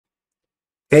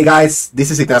Hey guys,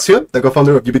 this is Ignacio, the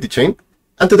co-founder of GPT-Chain,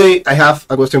 and today I have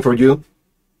a question for you,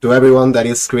 to everyone that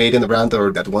is creating a brand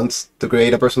or that wants to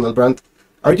create a personal brand.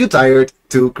 Are you tired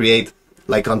to create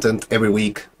like content every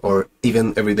week or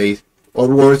even every day? Or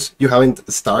worse, you haven't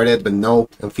started but know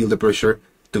and feel the pressure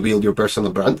to build your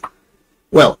personal brand?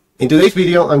 Well, in today's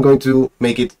video, I'm going to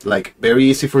make it like very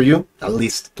easy for you, at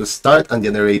least to start and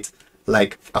generate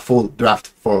like a full draft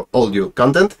for all your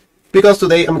content. Because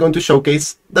today I'm going to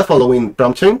showcase the following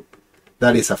prompt chain,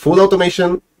 that is a full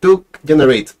automation to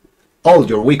generate all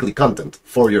your weekly content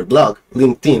for your blog,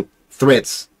 LinkedIn,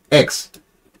 Threads, X,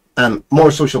 and more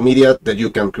social media that you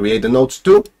can create the notes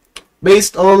to,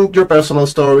 based on your personal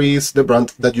stories, the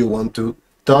brand that you want to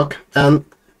talk, and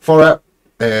for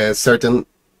a certain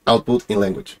output in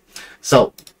language.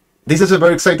 So this is a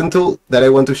very exciting tool that I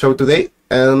want to show today,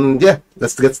 and yeah,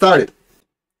 let's get started.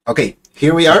 Okay,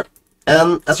 here we are.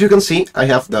 And as you can see, I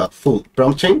have the full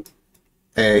prompt chain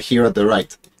here at the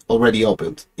right, already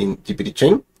opened in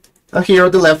GPT-Chain. And here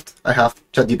at the left, I have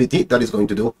ChatGPT that is going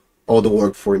to do all the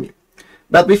work for me.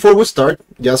 But before we start,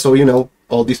 just so you know,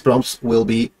 all these prompts will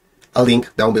be a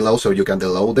link down below so you can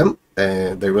download them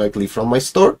directly from my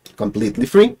store, completely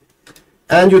free.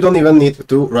 And you don't even need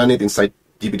to run it inside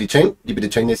GPT-Chain.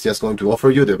 GPT-Chain is just going to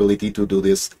offer you the ability to do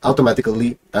this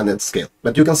automatically and at scale.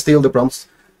 But you can steal the prompts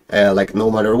like no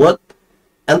matter what,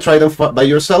 and try them by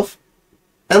yourself.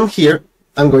 And here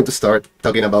I'm going to start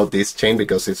talking about this chain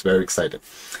because it's very exciting.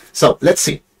 So let's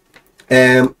see.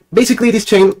 Basically, this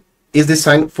chain is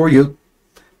designed for you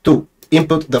to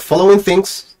input the following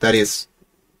things, that is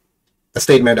a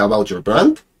statement about your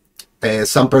brand,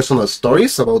 some personal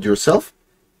stories about yourself,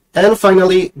 and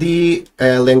finally the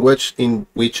language in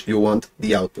which you want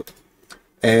the output.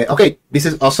 Okay, this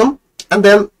is awesome. And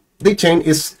then the chain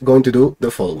is going to do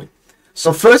the following.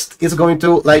 So first, it's going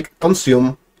to like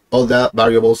consume all the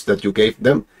variables that you gave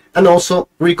them and also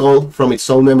recall from its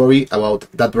own memory about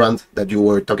that brand that you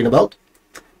were talking about.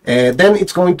 Then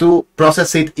it's going to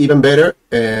process it even better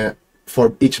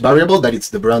for each variable, that it's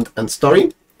the brand and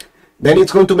story. Then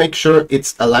it's going to make sure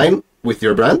it's aligned with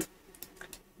your brand.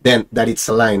 Then that it's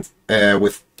aligned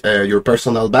with your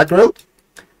personal background.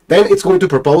 Then it's going to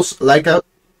propose like a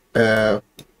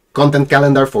content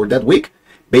calendar for that week.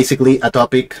 Basically a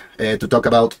topic to talk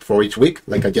about for each week,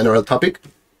 like a general topic,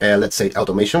 let's say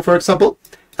automation, for example.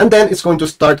 And then it's going to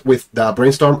start with the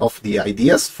brainstorm of the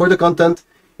ideas for the content.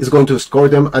 It's going to score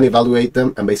them and evaluate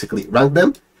them and basically rank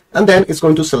them. And then it's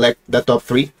going to select the top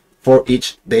 3 for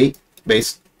each day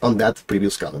based on that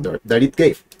previous calendar that it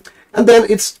gave. And then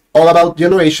it's all about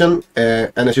generation.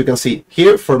 And as you can see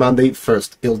here, for Monday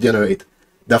 1st, it'll generate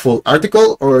the full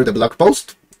article or the blog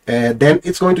post. Then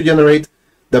it's going to generate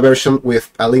the version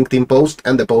with a LinkedIn post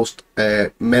and the post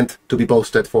meant to be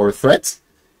posted for Threads.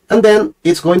 And then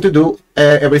it's going to do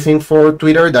everything for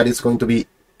Twitter, that is going to be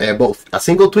both a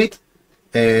single tweet,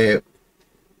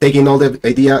 taking all the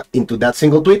idea into that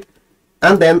single tweet,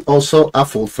 and then also a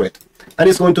full thread. And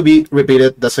it's going to be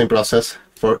repeated the same process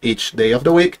for each day of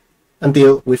the week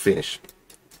until we finish.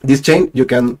 This chain, you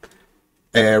can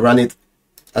run it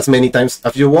as many times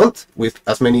as you want, with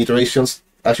as many iterations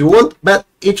as you want, but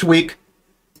each week,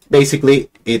 basically,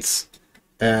 it's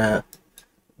the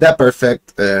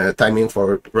perfect timing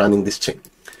for running this chain.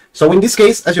 So in this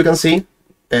case, as you can see,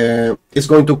 it's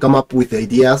going to come up with the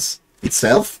ideas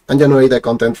itself and generate the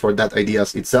content for that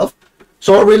ideas itself.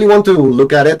 So I really want to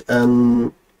look at it,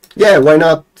 and yeah, why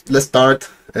not? Let's start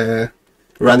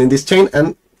running this chain.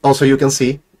 And also you can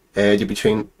see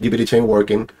GPT-Chain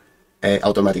working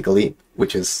automatically,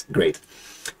 which is great.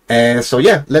 So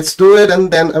yeah, let's do it,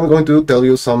 and then I'm going to tell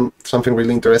you something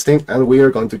really interesting, and we are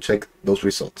going to check those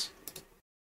results.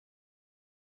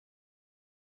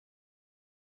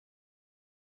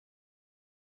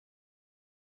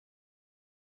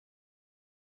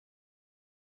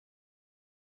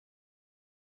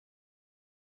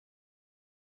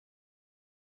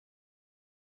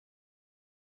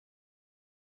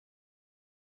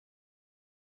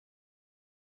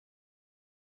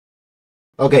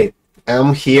 Okay,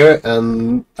 I'm here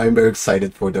and I'm very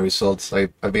excited for the results.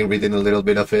 I've been reading a little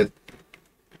bit of it.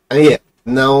 And yeah,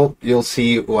 now you'll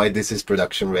see why this is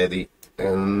production ready.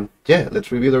 And yeah,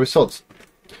 let's review the results.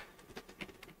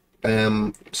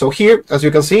 So here, as you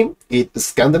can see, it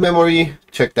scanned the memory,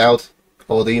 checked out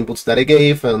all the inputs that I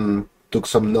gave, and took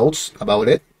some notes about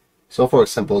it. So for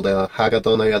example, the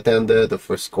hackathon I attended, the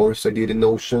first course I did in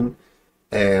Notion,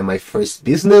 my first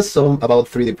business about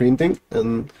 3D printing,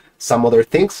 and some other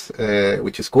things,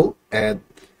 which is cool. And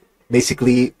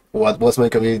basically, what was my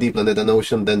community, Planet and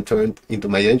Notion, then turned into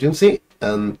my agency.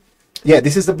 And yeah,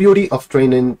 this is the beauty of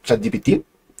training ChatGPT.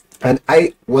 And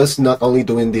I was not only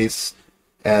doing this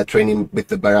training with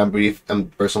the brand brief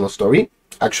and personal story.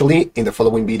 Actually, in the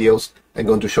following videos, I'm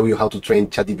going to show you how to train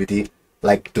ChatGPT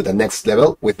like to the next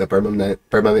level with the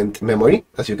permanent memory.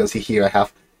 As you can see here, I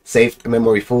have saved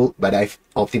memory full, but I've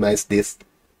optimized this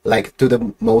like to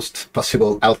the most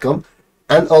possible outcome.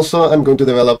 And also I'm going to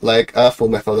develop like a full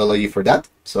methodology for that.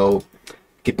 So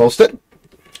keep posted.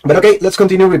 But okay, let's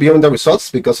continue reviewing the results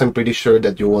because I'm pretty sure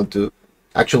that you want to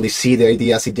actually see the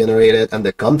ideas it generated and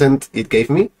the content it gave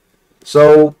me.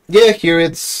 So yeah, here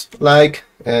it's like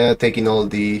taking all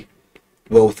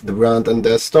both the brand and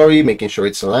the story, making sure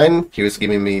it's aligned. Here it's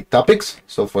giving me topics.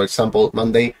 So for example,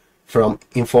 Monday, from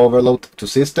info overload to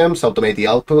systems, automate the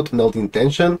output, note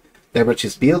intention, leverage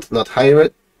is built, not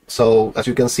hired. So as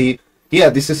you can see, yeah,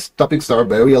 this is topics that are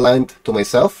very aligned to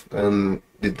myself, and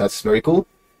that's very cool.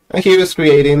 And here is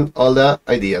creating all the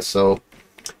ideas. So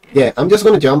yeah, I'm just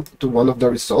going to jump to one of the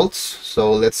results.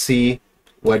 So let's see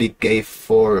what it gave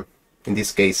for, in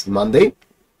this case, Monday.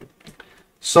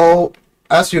 So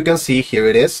as you can see, here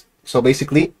it is. So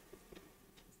basically,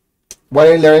 what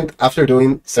I learned after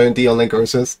doing 70 online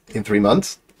courses in 3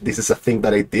 months, this is a thing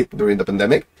that I did during the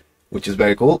pandemic, which is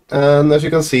very cool. And as you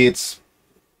can see, it's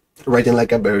writing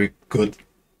like a very good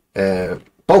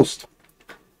post.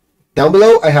 Down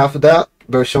below, I have the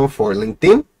version for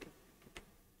LinkedIn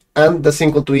and the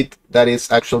single tweet that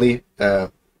is actually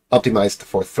optimized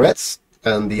for threads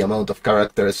and the amount of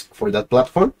characters for that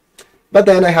platform. But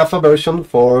then I have a version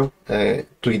for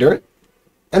Twitter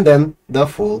and then the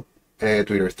full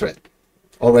Twitter thread.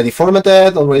 Already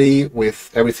formatted, already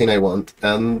with everything I want,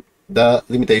 and the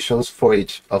limitations for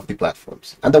each of the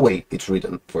platforms and the way it's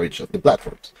written for each of the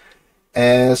platforms.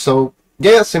 So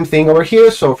yeah, same thing over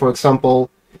here. So for example,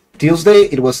 Tuesday,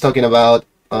 it was talking about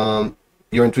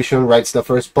your intuition writes the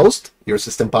first post, your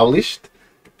system published.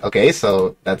 Okay,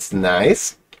 so that's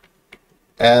nice.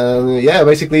 And yeah,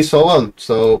 basically so on.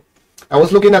 So I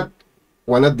was looking at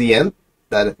one at the end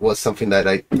that was something that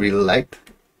I really liked.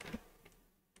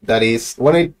 That is,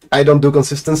 when I don't do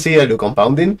consistency, I do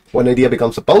compounding. One idea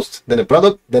becomes a post, then a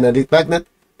product, then a lead magnet,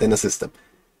 then a system.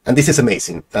 And this is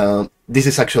amazing. This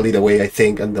is actually the way I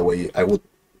think and the way I would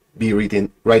be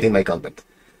writing my content.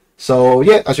 So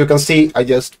yeah, as you can see, I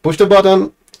just pushed a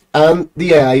button and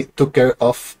the AI took care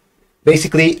of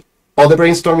basically all the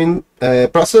brainstorming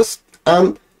process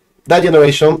and the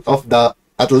generation of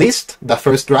at least the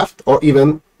first draft or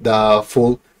even the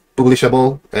full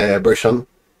publishable version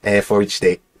for each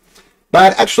day.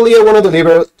 But actually I want to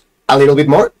deliver a little bit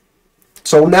more.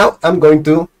 So now I'm going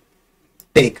to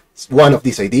take one of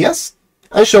these ideas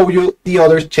and show you the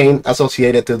other chain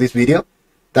associated to this video.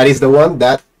 That is the one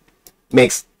that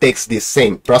takes this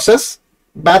same process,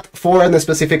 but for a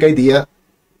specific idea,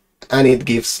 and it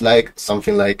gives like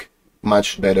something like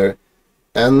much better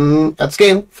and at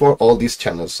scale for all these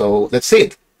channels. So let's see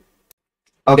it.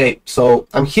 Okay, so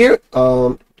I'm here.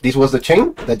 This was the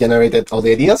chain that generated all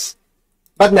the ideas,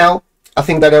 but now I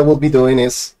think that I will be doing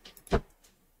is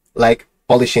like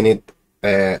polishing it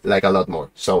like a lot more.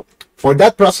 So for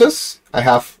that process, I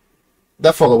have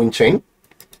the following chain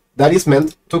that is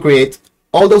meant to create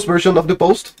all those versions of the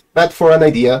post, but for an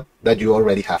idea that you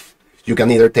already have. You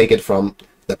can either take it from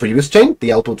the previous chain,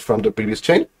 the output from the previous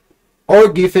chain, or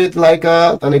give it like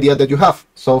an idea that you have.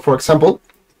 So for example,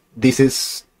 this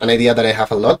is an idea that I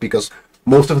have a lot because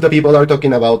most of the people are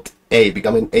talking about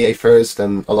becoming AI first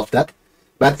and all of that.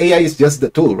 But AI is just the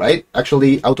tool, right?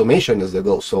 Actually, automation is the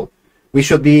goal. So we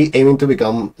should be aiming to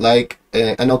become like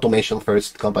an automation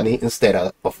first company instead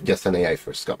of just an AI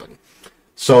first company.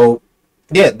 So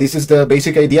yeah, this is the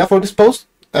basic idea for this post.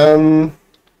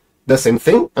 The same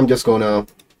thing, I'm just gonna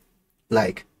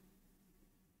like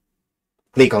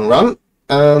click on run,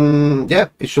 and yeah,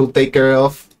 it should take care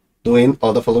of doing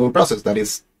all the following process. That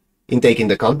is, intaking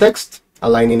the context,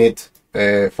 aligning it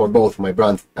for both my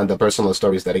brand and the personal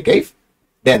stories that I gave,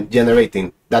 then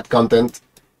generating that content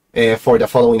for the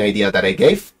following idea that I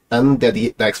gave, and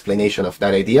the explanation of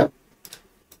that idea.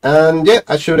 And yeah,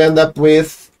 I should end up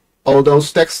with all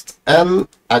those texts and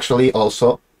actually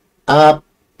also a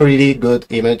pretty good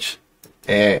image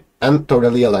and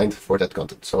totally aligned for that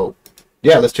content. So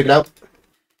yeah, let's check it out.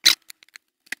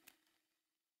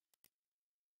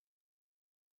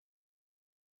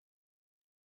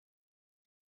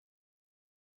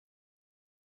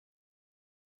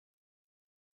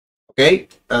 Okay,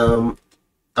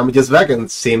 I'm just back and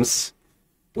it seems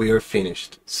we are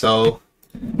finished. So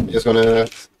I'm just gonna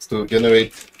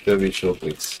generate the visual,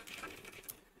 please.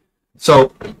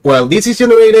 So, well, this is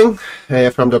generating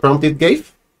from the prompt it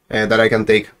gave that I can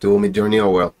take to Midjourney or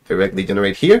well, directly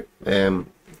generate here.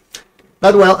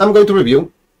 But well, I'm going to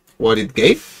review what it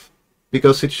gave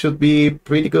because it should be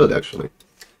pretty good actually.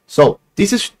 So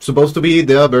this is supposed to be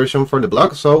the version for the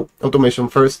blog. So automation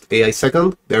first, AI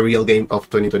second, the real game of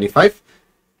 2025.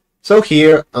 So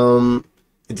here,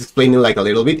 it's explaining like a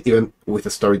little bit, even with the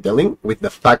storytelling, with the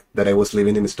fact that I was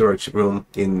living in a storage room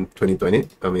in 2020.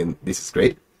 I mean, this is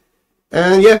great.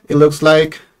 And yeah, it looks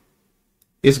like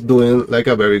it's doing like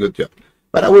a very good job.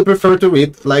 But I would prefer to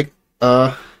read like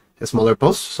a smaller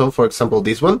post. So for example,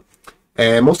 this one.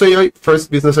 Most AI first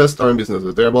businesses aren't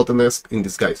businesses. They're bottlenecks in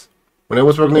disguise. When I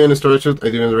was working in a storage room, I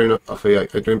didn't dream of AI.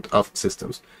 I dreamed of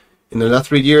systems. In the last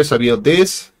 3 years, I built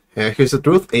this. Here's the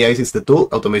truth. AI is the tool.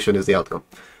 Automation is the outcome.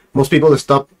 Most people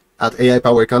stop at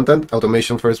AI-powered content.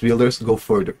 Automation first builders go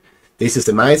further. They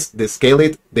systemize, they scale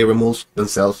it, they remove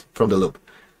themselves from the loop.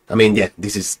 I mean, yeah,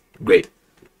 this is great.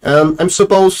 I'm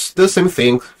supposed the same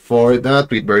thing for the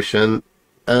tweet version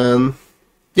and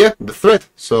yeah, the thread.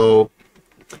 So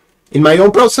in my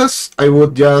own process, I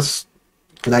would just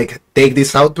like take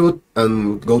this output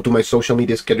and go to my social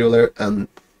media scheduler and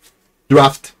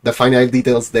draft the final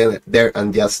details there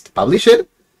and just publish it.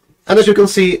 And as you can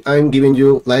see, I'm giving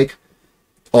you like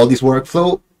all this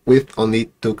workflow with only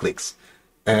 2 clicks.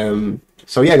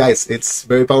 So yeah, guys, it's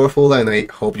very powerful and I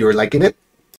hope you're liking it.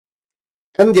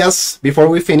 And yes, before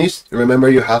we finish, remember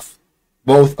you have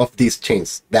both of these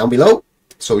chains down below,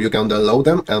 so you can download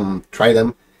them and try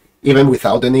them even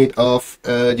without the need of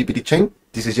GPT-Chain.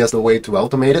 This is just a way to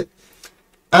automate it.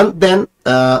 And then,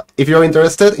 if you're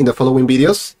interested in the following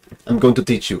videos, I'm going to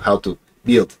teach you how to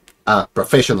build a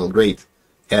professional grade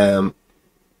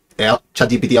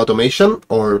ChatGPT automation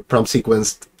or prompt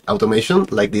sequenced automation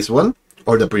like this one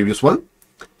or the previous one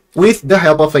with the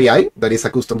help of AI, that is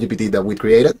a custom GPT that we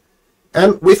created,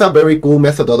 and with a very cool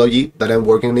methodology that I'm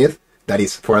working with, that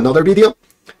is for another video,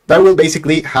 that will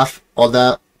basically have all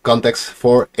the context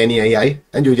for any AI,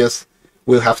 and you just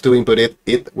will have to input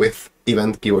it with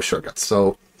even keyword shortcuts.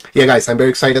 So yeah, guys, I'm very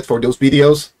excited for those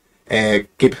videos.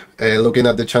 Keep looking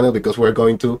at the channel because we're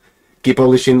going to keep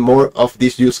publishing more of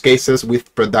these use cases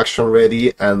with production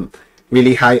ready and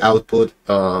really high output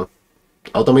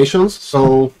automations.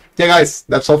 So yeah, guys,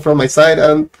 that's all from my side,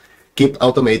 and keep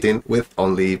automating with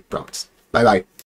only prompts. Bye bye.